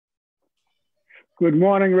Good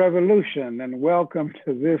morning, Revolution, and welcome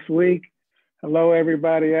to this week. Hello,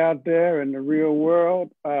 everybody out there in the real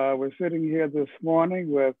world. We're sitting here this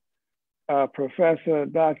morning with Professor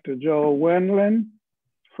Dr. Joel Wendland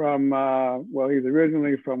from, well, he's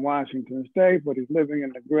originally from Washington State, but he's living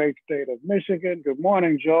in the great state of Michigan. Good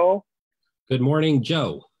morning, Joel. Good morning,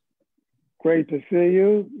 Joe. Great to see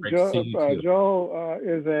you. Great to see you too. Joel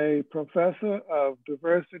is a professor of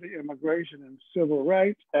diversity, immigration, and civil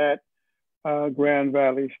rights at Grand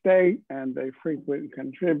Valley State, and a frequent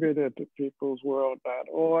contributor to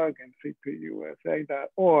peoplesworld.org and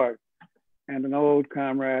cpusa.org, and an old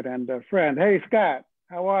comrade and a friend. Hey, Scott,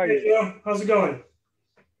 how are you? Hey, Joe. How's it going?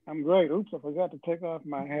 I'm great. Oops, I forgot to take off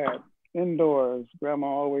my hat. Indoors, Grandma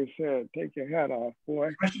always said, take your hat off, boy.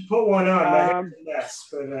 I should put one on. My hair's a mess,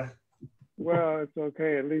 but well, it's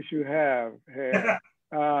okay. At least you have hair.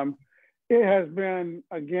 It has been,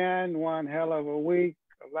 again, one hell of a week.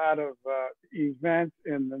 A lot of events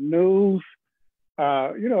in the news.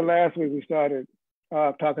 You know, last week we started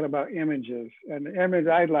talking about images, and the image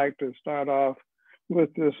I'd like to start off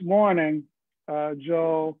with this morning,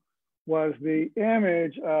 Joel, was the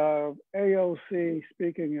image of AOC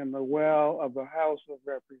speaking in the well of the House of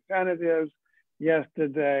Representatives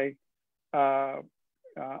yesterday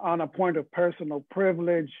on a point of personal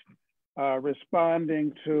privilege,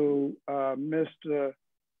 responding to Mr.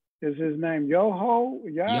 Is his name Yoho?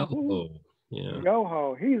 Yahoo? Yoho. Yeah.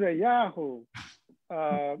 Yoho. He's a Yahoo.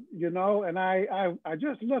 You know, and I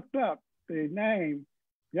just looked up the name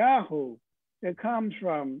Yahoo. It comes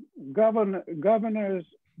from Gulliver's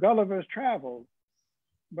Travels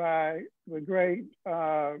by the great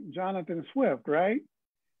Jonathan Swift, right?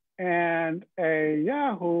 And a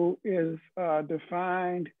Yahoo is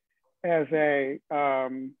defined as a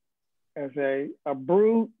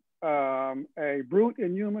brute. A brute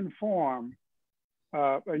in human form,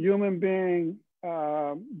 a human being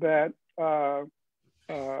that a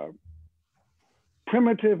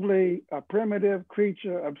primitive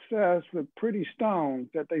creature obsessed with pretty stones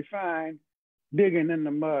that they find digging in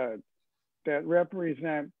the mud, that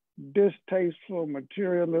represent distasteful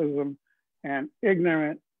materialism and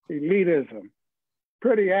ignorant elitism.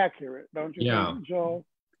 Pretty accurate, don't you think, Joel?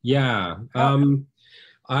 Yeah.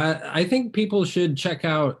 I think people should check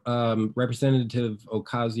out Representative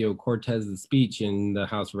Ocasio-Cortes's speech in the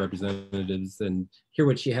House of Representatives and hear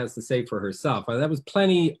what she has to say for herself. That was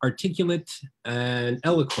plenty articulate and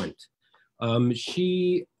eloquent.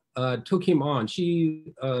 She took him on.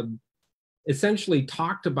 She essentially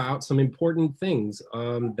talked about some important things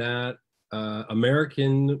that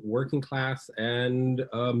American working class and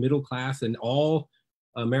middle class and all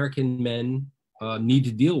American men need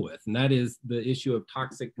to deal with, and that is the issue of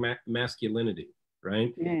toxic masculinity,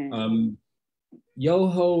 right?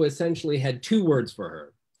 Yoho essentially had two words for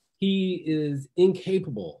her. He is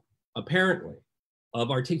incapable, apparently, of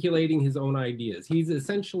articulating his own ideas. He's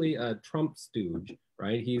essentially a Trump stooge,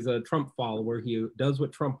 right? He's a Trump follower. He does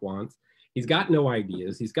what Trump wants. He's got no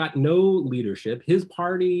ideas. He's got no leadership. His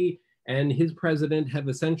party and his president have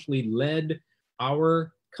essentially led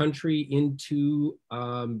our country into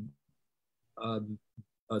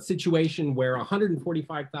a situation where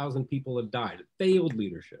 145,000 people have died, failed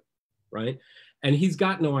leadership, right? And he's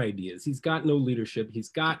got no ideas, he's got no leadership, he's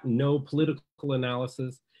got no political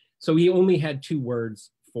analysis. So he only had two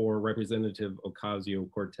words for Representative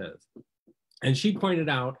Ocasio-Cortez. And she pointed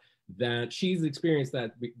out that she's experienced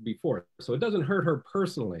that before. So it doesn't hurt her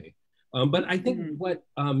personally. But I think what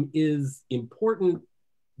is important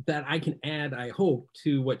that I can add, I hope,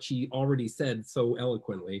 to what she already said so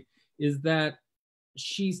eloquently is that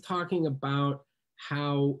she's talking about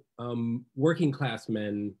how working class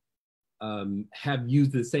men have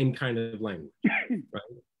used the same kind of language, right?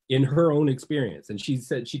 In her own experience. And she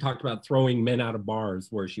said, she talked about throwing men out of bars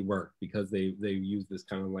where she worked because they use this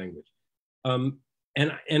kind of language. And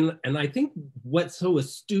I think what's so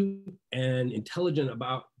astute and intelligent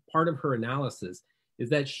about part of her analysis is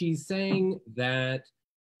that she's saying that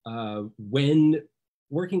when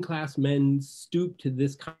working class men stoop to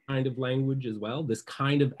this kind of language as well, this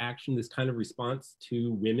kind of action, this kind of response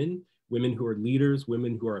to women who are leaders,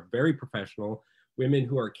 women who are very professional, women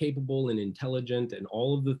who are capable and intelligent and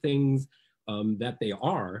all of the things that they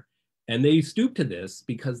are. And they stoop to this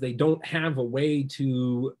because they don't have a way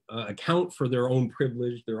to account for their own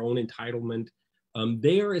privilege, their own entitlement.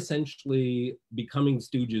 They are essentially becoming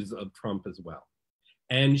stooges of Trump as well.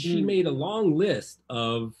 And she made a long list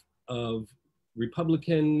of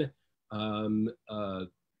Republican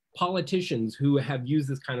politicians who have used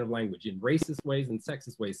this kind of language in racist ways and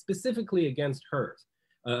sexist ways, specifically against her.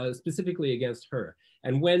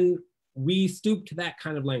 And when we stoop to that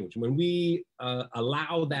kind of language, when we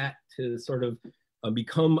allow that to sort of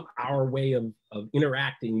become our way of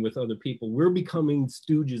interacting with other people, we're becoming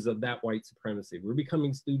stooges of that white supremacy. We're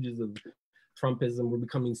becoming stooges of Trumpism. We're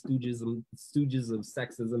becoming stooges of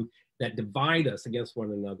sexism that divide us against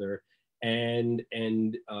one another. And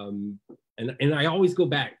I always go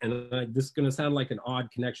back, and this is going to sound like an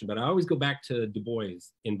odd connection, but I always go back to Du Bois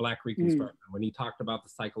in Black Reconstruction when he talked about the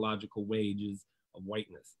psychological wages of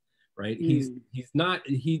whiteness. Right? There's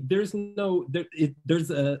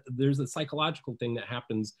a psychological thing that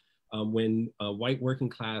happens when white working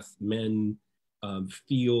class men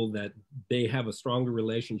feel that they have a stronger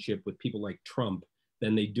relationship with people like Trump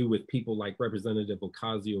than they do with people like Representative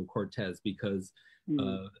Ocasio-Cortes, because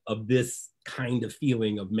of this kind of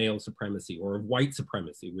feeling of male supremacy or of white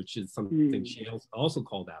supremacy, which is something she also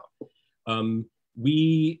called out.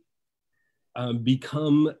 We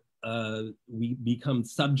become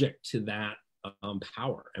subject to that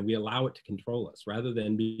power, and we allow it to control us, rather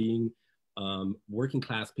than being working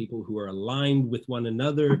class people who are aligned with one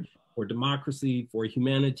another for democracy, for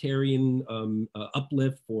humanitarian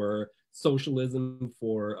uplift, for socialism,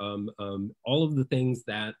 for all of the things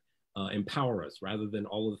that empower us, rather than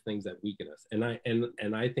all of the things that weaken us. And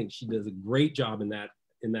I think she does a great job in that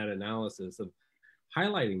analysis of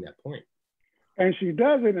highlighting that point. And she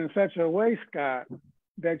does it in such a way, Scott,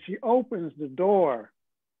 that she opens the door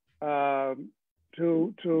to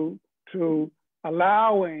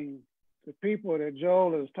allowing the people that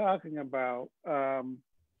Joel is talking about,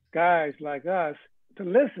 guys like us, to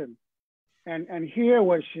listen and hear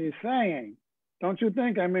what she's saying. Don't you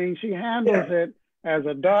think? I mean, she handles it as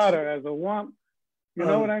a daughter, as a woman. You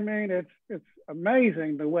know what I mean? It's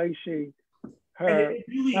amazing the way she. It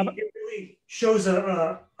really shows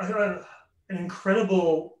an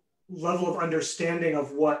incredible level of understanding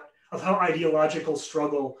of how ideological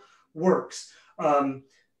struggle works.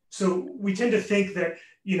 So we tend to think that,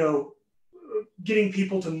 getting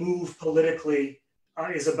people to move politically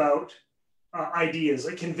is about ideas,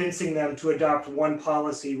 like convincing them to adopt one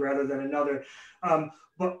policy rather than another.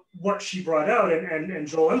 But what she brought out, and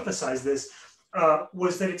Joel emphasized this,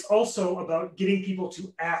 was that it's also about getting people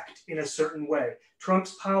to act in a certain way.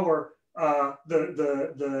 Trump's power,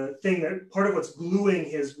 the thing that part of what's gluing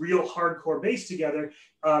his real hardcore base together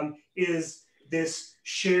is this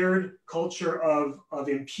shared culture of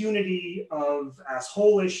impunity, of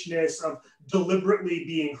assholishness, of deliberately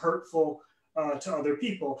being hurtful to other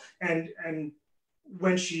people. And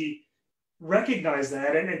when she recognized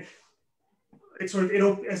that, and it sort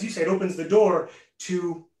of, as you say, it opens the door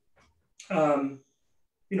to,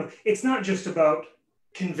 it's not just about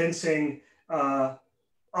convincing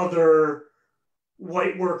other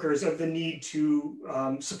white workers of the need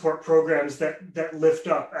to support programs that lift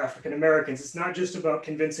up African Americans. It's not just about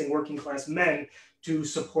convincing working class men to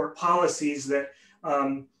support policies that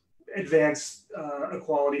advance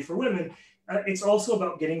equality for women. It's also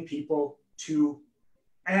about getting people to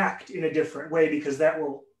act in a different way, because that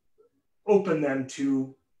will open them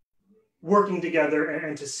to working together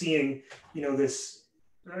and to seeing, this,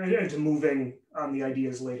 and to moving on the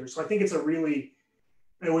ideas later. So I think it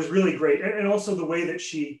was really great. And also the way that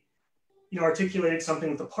she, articulated something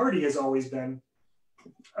that the party has always been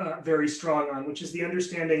very strong on, which is the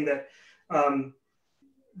understanding that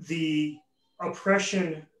the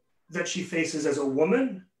oppression that she faces as a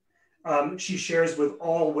woman, she shares with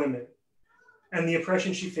all women. And the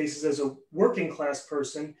oppression she faces as a working class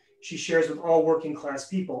person, she shares with all working class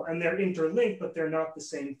people. And they're interlinked, but they're not the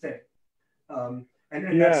same thing. And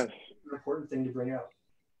yes, that's an important thing to bring out.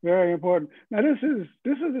 Very important. Now, this is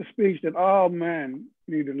a speech that all men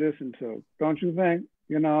need to listen to, don't you think?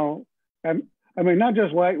 And I mean, not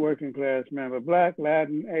just white working class men, but Black,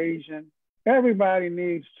 Latin, Asian. Everybody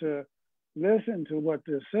needs to listen to what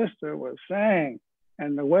this sister was saying,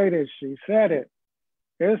 and the way that she said it.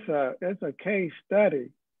 It's a case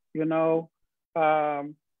study.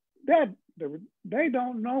 That they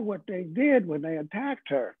don't know what they did when they attacked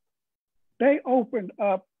her. They opened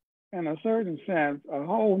up, in a certain sense, a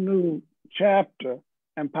whole new chapter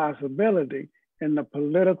and possibility in the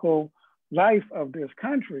political life of this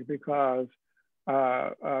country, because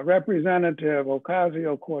Representative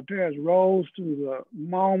Ocasio-Cortez rose to the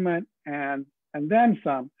moment and then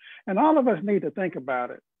some. And all of us need to think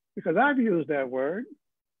about it, because I've used that word,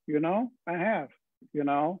 I have,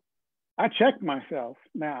 I check myself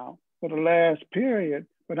now for the last period,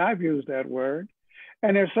 but I've used that word.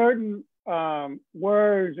 And there's certain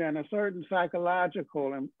words and a certain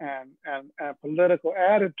psychological and political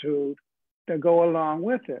attitude that go along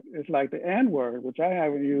with it. It's like the N word, which I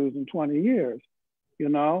haven't used in 20 years,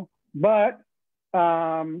 But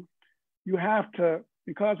you have to,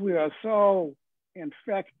 because we are so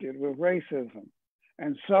infected with racism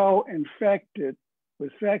and so infected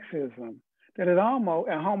with sexism that it almost,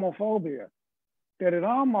 and homophobia, that it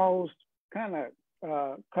almost kind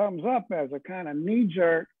of comes up as a kind of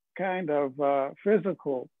knee-jerk kind of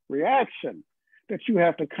physical reaction that you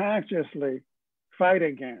have to consciously fight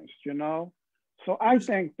against, you know? So I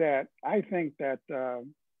think that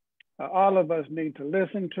all of us need to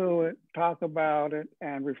listen to it, talk about it,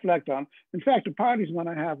 and reflect on. In fact, the party's going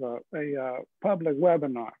to have a public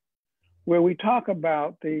webinar where we talk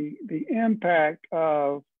about the impact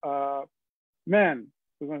of men.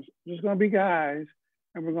 Just going to be guys,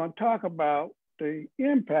 and we're going to talk about the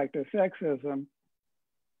impact that sexism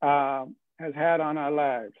has had on our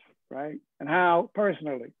lives, right? And how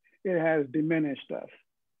personally it has diminished us.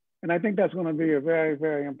 And I think that's going to be a very,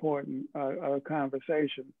 very important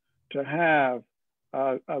conversation to have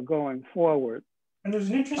going forward. And there's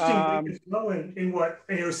an interesting link as well in what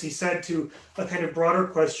AOC said to a kind of broader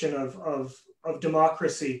question of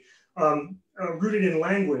democracy rooted in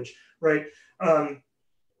language, right?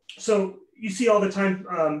 So you see all the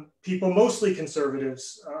time people, mostly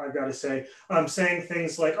conservatives, I've got to say, saying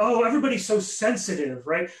things like, "Oh, everybody's so sensitive,"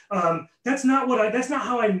 right? That's not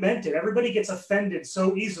how I meant it. Everybody gets offended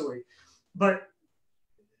so easily. But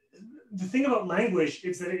the thing about language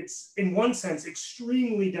is that it's, in one sense,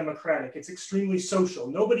 extremely democratic. It's extremely social.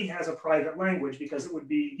 Nobody has a private language because it would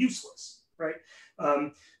be useless, right?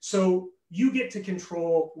 So you get to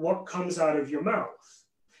control what comes out of your mouth.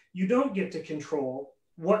 You don't get to control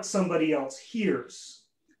what somebody else hears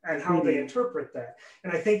and how they interpret that.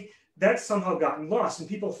 And I think that's somehow gotten lost. And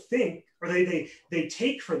people think, or they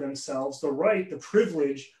take for themselves the right, the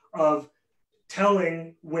privilege of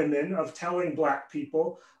telling women, of telling Black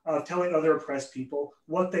people, of telling other oppressed people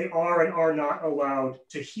what they are and are not allowed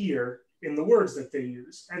to hear in the words that they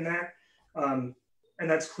use. And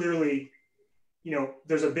that's clearly, you know,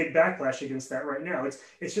 there's a big backlash against that right now.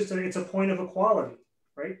 It's a point of equality,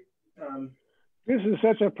 right? This is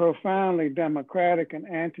such a profoundly democratic and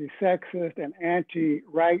anti-sexist and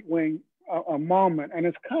anti-right-wing moment. And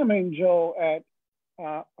it's coming, Joe, at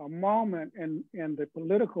a moment in the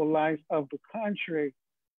political life of the country,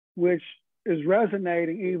 which is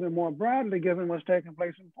resonating even more broadly given what's taking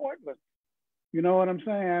place in Portland. You know what I'm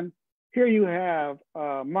saying? Here you have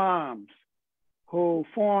moms who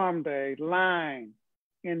formed a line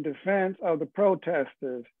in defense of the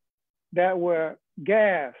protesters that were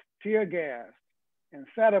gassed, tear gassed, and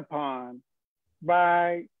set upon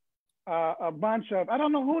by a bunch of, I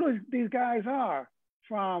don't know who these guys are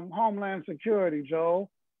from Homeland Security, Joel.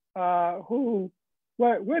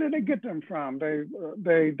 Where did they get them from?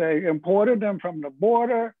 They imported them from the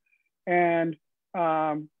border, and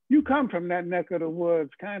you come from that neck of the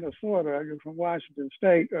woods, kind of, sort of. You're from Washington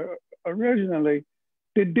State originally.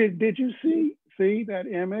 Did you see that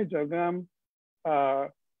image of them?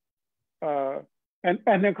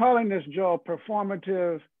 And they're calling this, Joel,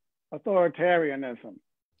 performative authoritarianism,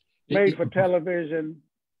 made for television.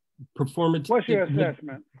 Performative. What's your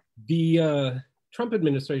assessment? The Trump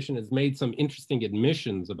administration has made some interesting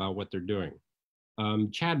admissions about what they're doing.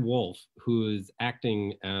 Chad Wolf, who is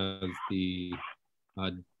acting as the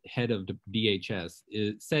head of the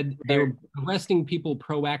DHS, said they were arresting people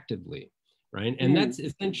proactively, right? And that's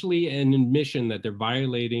essentially an admission that they're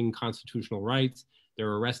violating constitutional rights.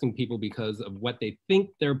 They're arresting people because of what they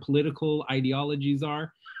think their political ideologies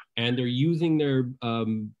are, and they're using their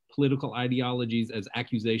political ideologies as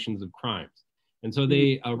accusations of crimes. And so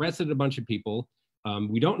they arrested a bunch of people.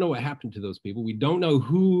 We don't know what happened to those people. We don't know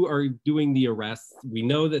who are doing the arrests. We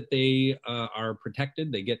know that they are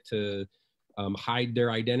protected. They get to hide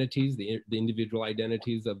their identities, the individual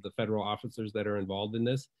identities of the federal officers that are involved in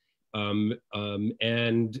this.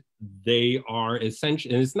 And they are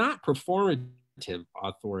essentially, and it's not performative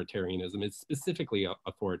authoritarianism, it's specifically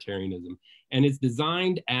authoritarianism. And it's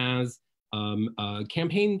designed as a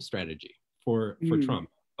campaign strategy for Trump.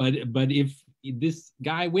 But if this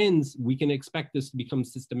guy wins, we can expect this to become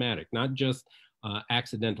systematic, not just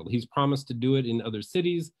accidental. He's promised to do it in other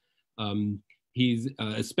cities. He's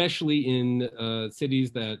especially in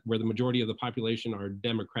cities where the majority of the population are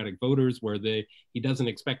Democratic voters, where he doesn't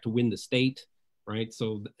expect to win the state, right?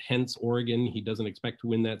 So hence Oregon, he doesn't expect to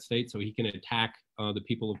win that state, so he can attack the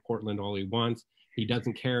people of Portland all he wants. He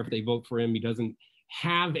doesn't care if they vote for him. He doesn't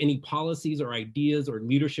have any policies or ideas or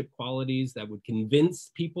leadership qualities that would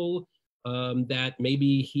convince people that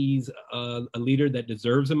maybe he's a leader that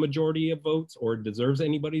deserves a majority of votes or deserves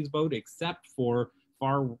anybody's vote, except for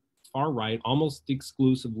far right, almost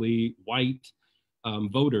exclusively white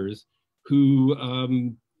voters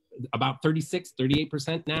who about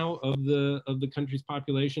 38% now of the country's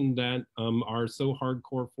population that are so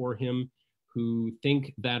hardcore for him, who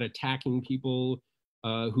think that attacking people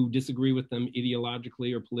who disagree with them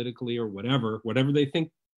ideologically or politically or whatever they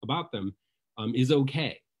think about them is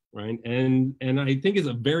okay, right? And I think it's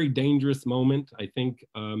a very dangerous moment. I think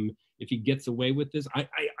if he gets away with this,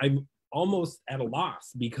 I'm almost at a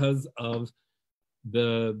loss, because of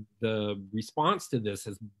the response to this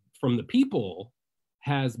from the people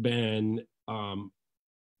has been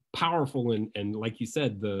powerful, and like you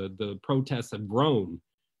said, the protests have grown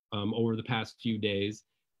over the past few days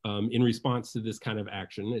in response to this kind of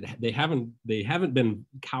action. They haven't been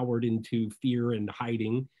cowered into fear and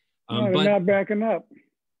hiding. No, they're but not backing up.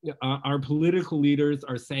 Our political leaders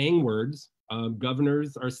are saying words.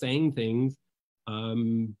 Governors are saying things.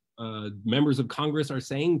 Members of Congress are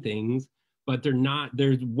saying things, but they're not.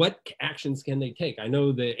 What actions can they take? I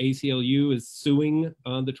know the ACLU is suing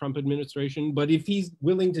the Trump administration, but if he's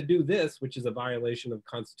willing to do this, which is a violation of the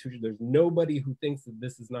Constitution, there's nobody who thinks that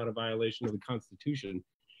this is not a violation of the Constitution.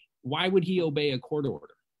 Why would he obey a court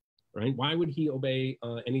order, right? Why would he obey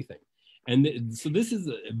anything? And so this is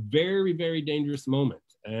a very, very dangerous moment.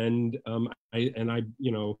 And I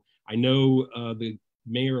know the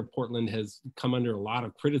mayor of Portland has come under a lot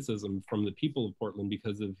of criticism from the people of Portland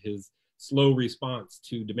because of his slow response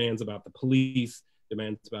to demands about the police,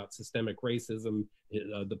 demands about systemic racism,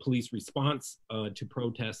 the police response to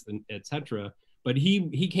protests, and et cetera. But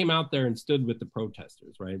he came out there and stood with the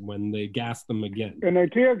protesters, right, when they gassed them again. And they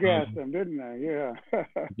tear gassed them, didn't they? Yeah.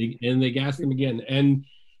 And they gassed them again.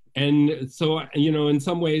 And so, in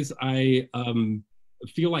some ways, I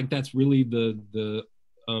feel like that's really the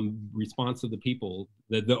response of the people.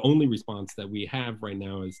 The only response that we have right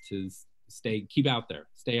now is to stay out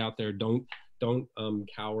there. Don't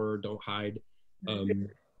cower, don't hide.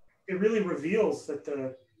 It really reveals that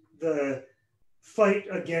the fight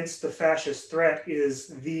against the fascist threat is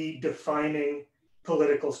the defining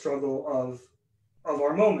political struggle of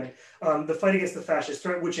our moment. The fight against the fascist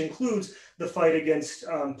threat, which includes the fight against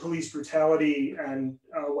police brutality and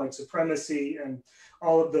white supremacy and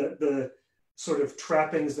all of the sort of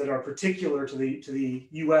trappings that are particular to the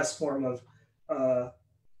U.S. form of,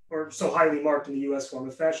 or so highly marked in the U.S. form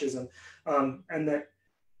of fascism, and that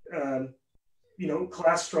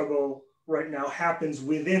class struggle right now happens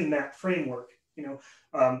within that framework.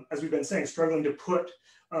 As we've been saying, struggling to put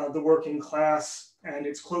the working class and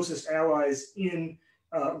its closest allies in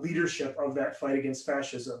leadership of that fight against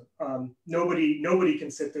fascism. Nobody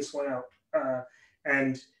can sit this one out,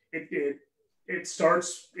 and it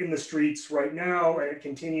starts in the streets right now, and it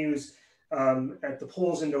continues at the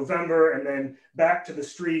polls in November, and then back to the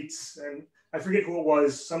streets. And I forget who it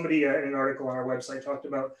was. Somebody in an article on our website talked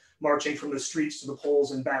about marching from the streets to the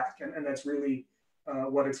polls and back, and that's really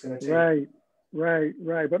what it's going to take.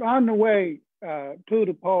 Right. But on the way to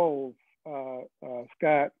the polls,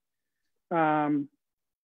 Scott,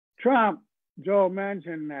 Trump, Joe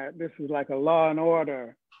mentioned that this is like a law and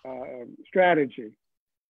order strategy.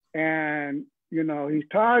 And, he's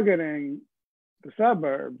targeting the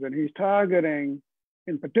suburbs, and he's targeting,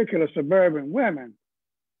 in particular, suburban women.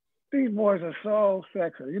 These boys are so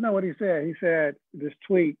sexist. You know what he said? He said, this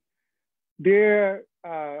tweet, "Dear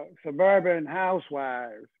suburban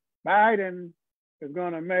housewives, Biden is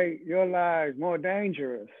going to make your lives more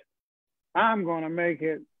dangerous. I'm going to make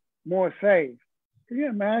it more safe." Can you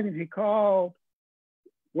imagine he called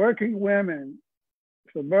working women,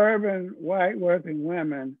 suburban white working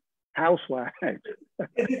women, housewives?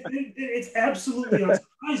 It's absolutely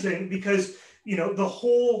unsurprising because, the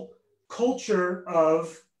whole culture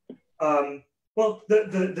of,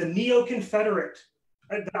 the neo-Confederate,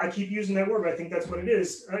 I keep using that word, but I think that's what it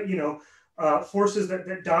is, forces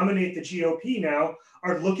that dominate the GOP now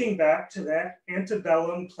are looking back to that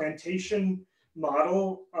antebellum plantation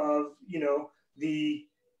model of, the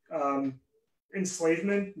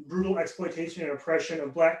enslavement, brutal exploitation and oppression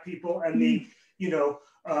of Black people, and the,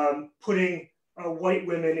 putting white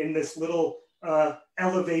women in this little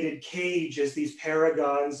elevated cage as these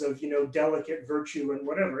paragons of, delicate virtue and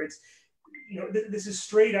whatever. It's, this is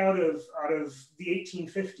straight out of the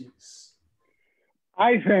 1850s.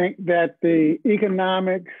 I think that the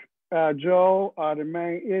economics, Joe, are the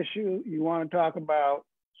main issue. You want to talk about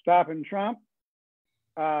stopping Trump?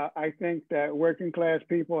 I think that working class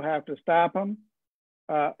people have to stop him.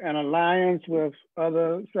 An alliance with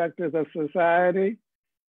other sectors of society.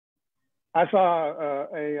 I saw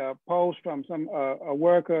a post from a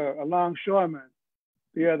worker, a longshoreman,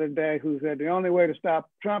 the other day, who said the only way to stop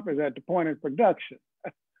Trump is at the point of production.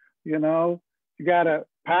 You got to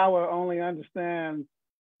power only understands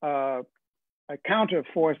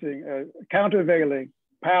countervailing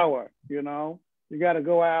power. You know, you got to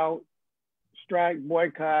go out, strike,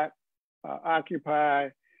 boycott, occupy,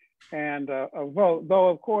 and vote. Though,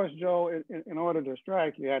 of course, Joe, in order to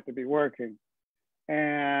strike, you have to be working.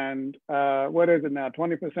 And what is it now?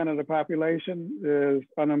 20% of the population is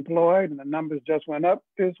unemployed, and the numbers just went up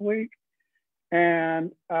this week.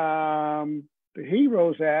 And the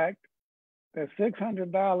HEROES Act, that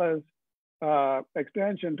 $600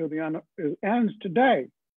 extension to the ends today.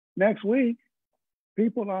 Next week,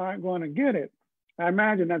 people aren't going to get it. I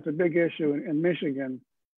imagine that's a big issue in Michigan,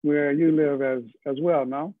 where you live as well,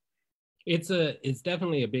 no? It's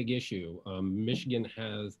definitely a big issue. Michigan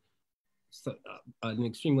has an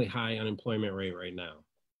extremely high unemployment rate right now,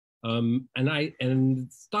 and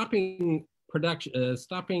stopping production,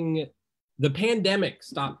 stopping the pandemic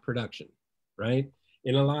stopped production, right?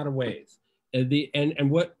 In a lot of ways, and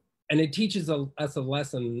it teaches us a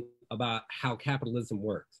lesson about how capitalism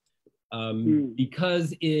works,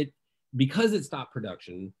 because it stopped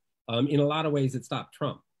production. In a lot of ways, it stopped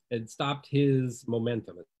Trump. It stopped his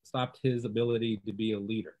momentum. It stopped his ability to be a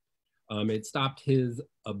leader. It stopped his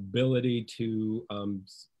ability to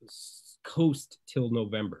coast till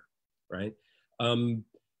November, right?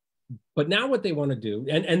 But now what they want to do,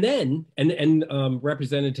 and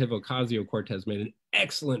Representative Ocasio-Cortes made an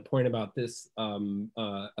excellent point about this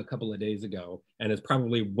a couple of days ago, and it's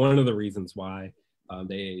probably one of the reasons why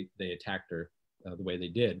they attacked her the way they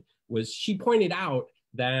did, was she pointed out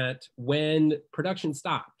that when production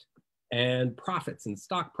stopped and profits and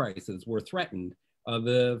stock prices were threatened,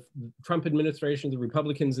 the Trump administration, the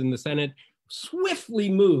Republicans in the Senate, swiftly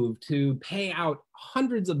moved to pay out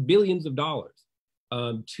hundreds of billions of dollars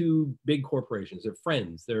to big corporations, their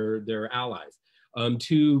friends, their allies,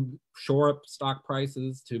 to shore up stock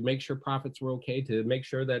prices, to make sure profits were okay, to make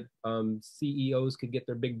sure that CEOs could get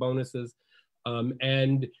their big bonuses.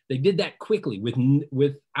 And they did that quickly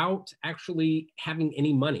without actually having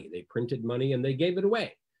any money. They printed money and they gave it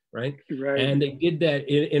away, right? And they did that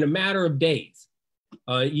in a matter of days,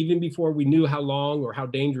 even before we knew how long or how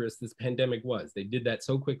dangerous this pandemic was. They did that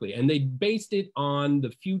so quickly, and they based it on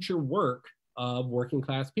the future work of working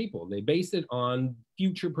class people. They based it on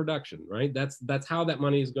future production, right? That's how that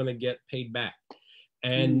money is going to get paid back.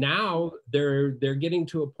 And now they're getting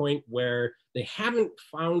to a point where they haven't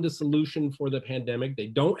found a solution for the pandemic. They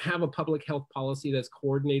don't have a public health policy that's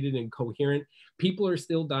coordinated and coherent. People are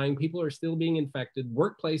still dying. People are still being infected.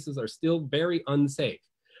 Workplaces are still very unsafe.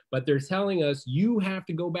 But they're telling us, you have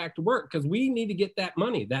to go back to work because we need to get that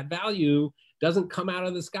money. That value doesn't come out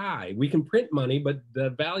of the sky. We can print money, but the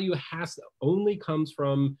value only comes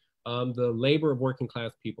from the labor of working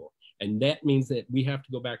class people. And that means that we have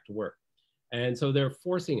to go back to work. And so they're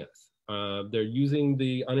forcing us. They're using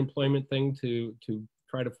the unemployment thing to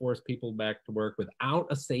try to force people back to work without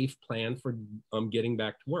a safe plan for getting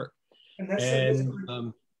back to work. Go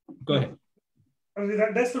ahead. I mean,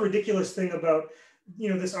 that's the ridiculous thing about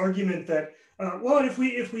this argument that well, if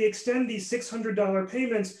we extend these $600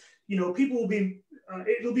 payments, people will be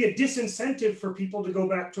it'll be a disincentive for people to go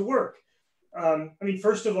back to work. I mean,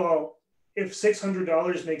 first of all, if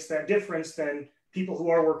 $600 makes that difference, then people who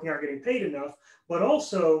are working aren't getting paid enough. But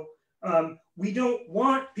also, we don't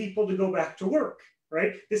want people to go back to work,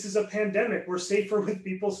 right? This is a pandemic. We're safer with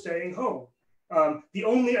people staying home. The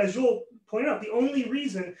only, as you'll point out, the only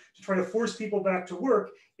reason to try to force people back to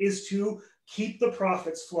work is to keep the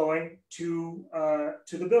profits flowing to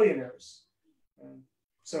the billionaires.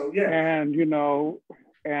 So yeah.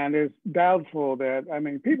 And it's doubtful that, I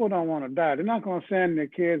mean, people don't want to die. They're not going to send their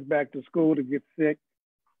kids back to school to get sick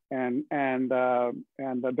and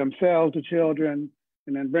themselves, the children,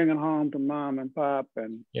 and then bring them home to mom and pop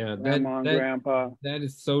and grandma and grandpa. That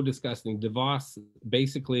is so disgusting. DeVos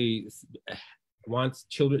basically wants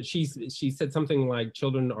children. She said something like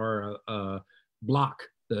children are block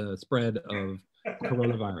the spread of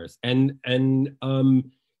coronavirus, and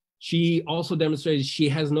she also demonstrated she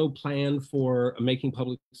has no plan for making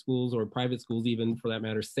public schools or private schools, even for that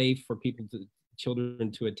matter, safe for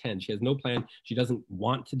children to attend. She has no plan. She doesn't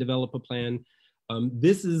want to develop a plan.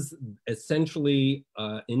 This is essentially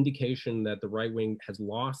indication that the right wing has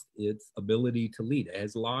lost its ability to lead. It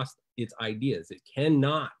has lost its ideas. It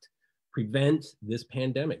cannot prevent this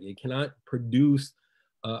pandemic. It cannot produce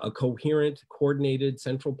a coherent, coordinated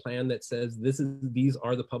central plan that says these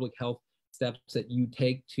are the public health steps that you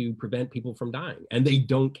take to prevent people from dying. And they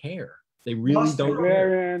don't care. They really don't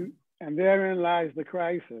care. And therein lies the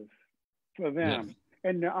crisis for them. Yes.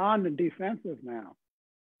 And they're on the defensive now.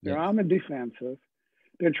 They're Yes. on the defensive.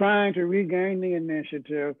 They're trying to regain the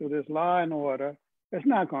initiative through this law and order. It's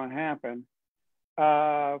not going to happen.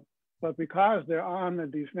 but because they're on the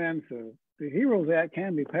defensive, the HEROES Act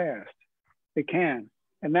can be passed. It can.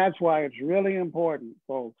 And that's why it's really important,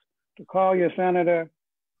 folks, to call your senator,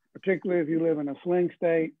 particularly if you live in a swing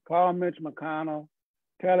state, call Mitch McConnell,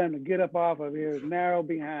 tell him to get up off of his narrow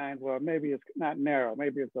behind, well, maybe it's not narrow,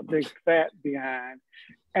 maybe it's a big fat behind,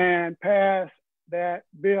 and pass that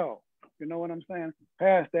bill. You know what I'm saying?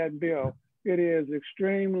 Pass that bill. It is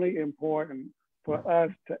extremely important for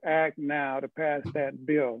us to act now to pass that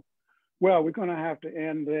bill. Well, we're gonna have to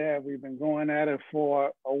end there. We've been going at it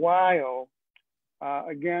for a while.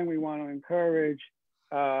 Again, we want to encourage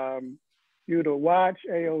you to watch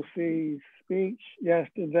AOC's speech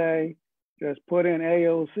yesterday. Just put in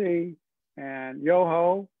AOC and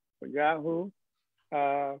Yoho for Yahoo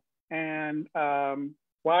and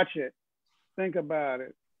watch it. Think about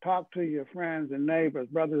it. Talk to your friends and neighbors,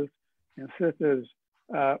 brothers and sisters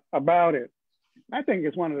about it. I think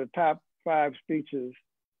it's one of the top 5 speeches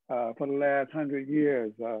for the last 100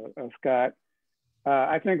 years, Scott.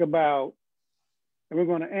 I think about, and we're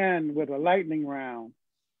going to end with a lightning round.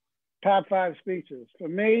 Top 5 speeches. For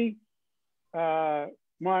me,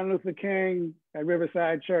 Martin Luther King at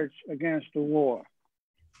Riverside Church against the war.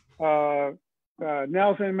 Nelson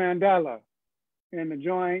Mandela in the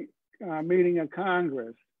joint meeting of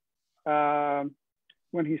Congress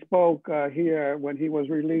when he spoke here when he was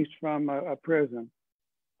released from a prison.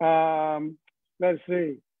 Let's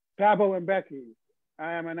see, Thabo Mbeki,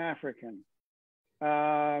 I Am an African.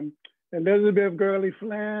 Elizabeth Gurley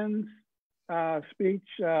Flynn's speech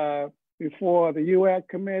before the UAC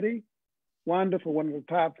committee. Wonderful, one of the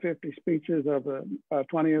top 50 speeches of the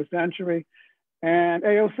 20th century. And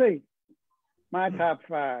AOC, my top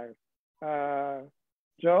 5.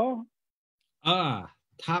 Joe?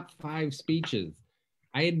 Top 5 speeches.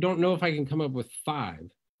 I don't know if I can come up with 5.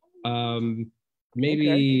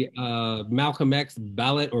 Maybe okay. Malcolm X,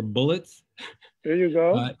 Ballot or Bullets. There you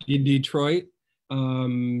go. In Detroit.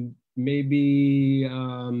 Maybe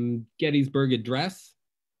Gettysburg Address,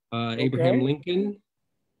 Abraham Lincoln.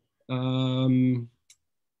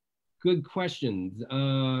 Good questions.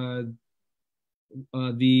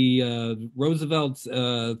 Roosevelt's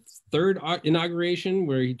third inauguration,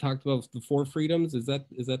 where he talked about the 4 freedoms. Is that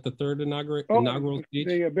the third inaugural speech?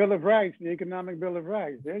 The Bill of Rights, the Economic Bill of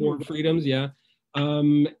Rights. 4 freedoms, yeah.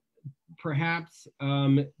 Perhaps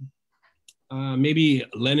maybe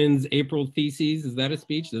Lenin's April Theses. Is that a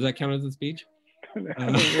speech? Does that count as a speech?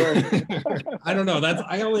 I don't know.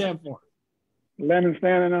 I only have 4. Lenin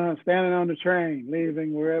standing on the train,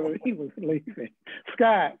 leaving wherever he was leaving.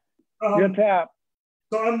 Scott, your top.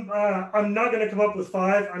 So I'm not going to come up with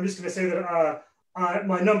 5. I'm just going to say that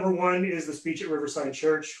my number 1 is the speech at Riverside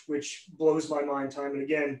Church, which blows my mind time and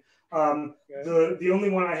again. The only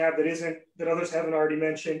one I have that others haven't already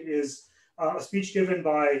mentioned is a speech given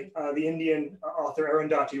by the Indian author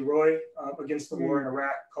Arundhati Roy against the war in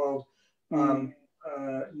Iraq called I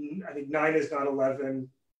think 9 is not 11.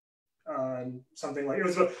 Something like it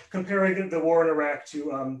was comparing the war in Iraq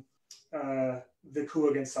to the coup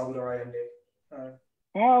against Salvador Allende.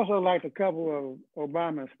 I also liked a couple of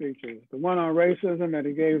Obama speeches. The one on racism that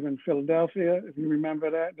he gave in Philadelphia, if you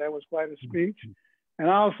remember that was quite a speech. And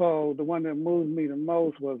also the one that moved me the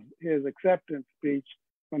most was his acceptance speech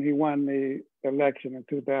when he won the election in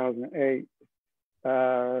 2008.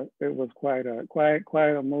 It was quite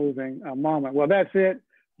a moving moment. Well, that's it.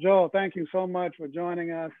 Joel, thank you so much for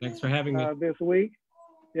joining us. Thanks for having me this week.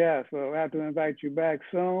 Yeah, so I have to invite you back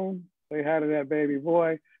soon. Say hi to that baby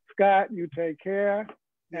boy. Scott, you take care.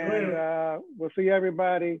 And we'll see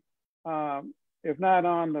everybody, if not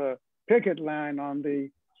on the picket line, on the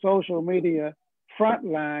social media front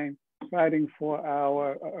line, fighting for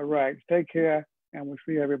our rights. Take care, and we'll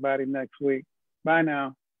see everybody next week. Bye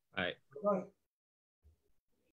now. Bye. Bye.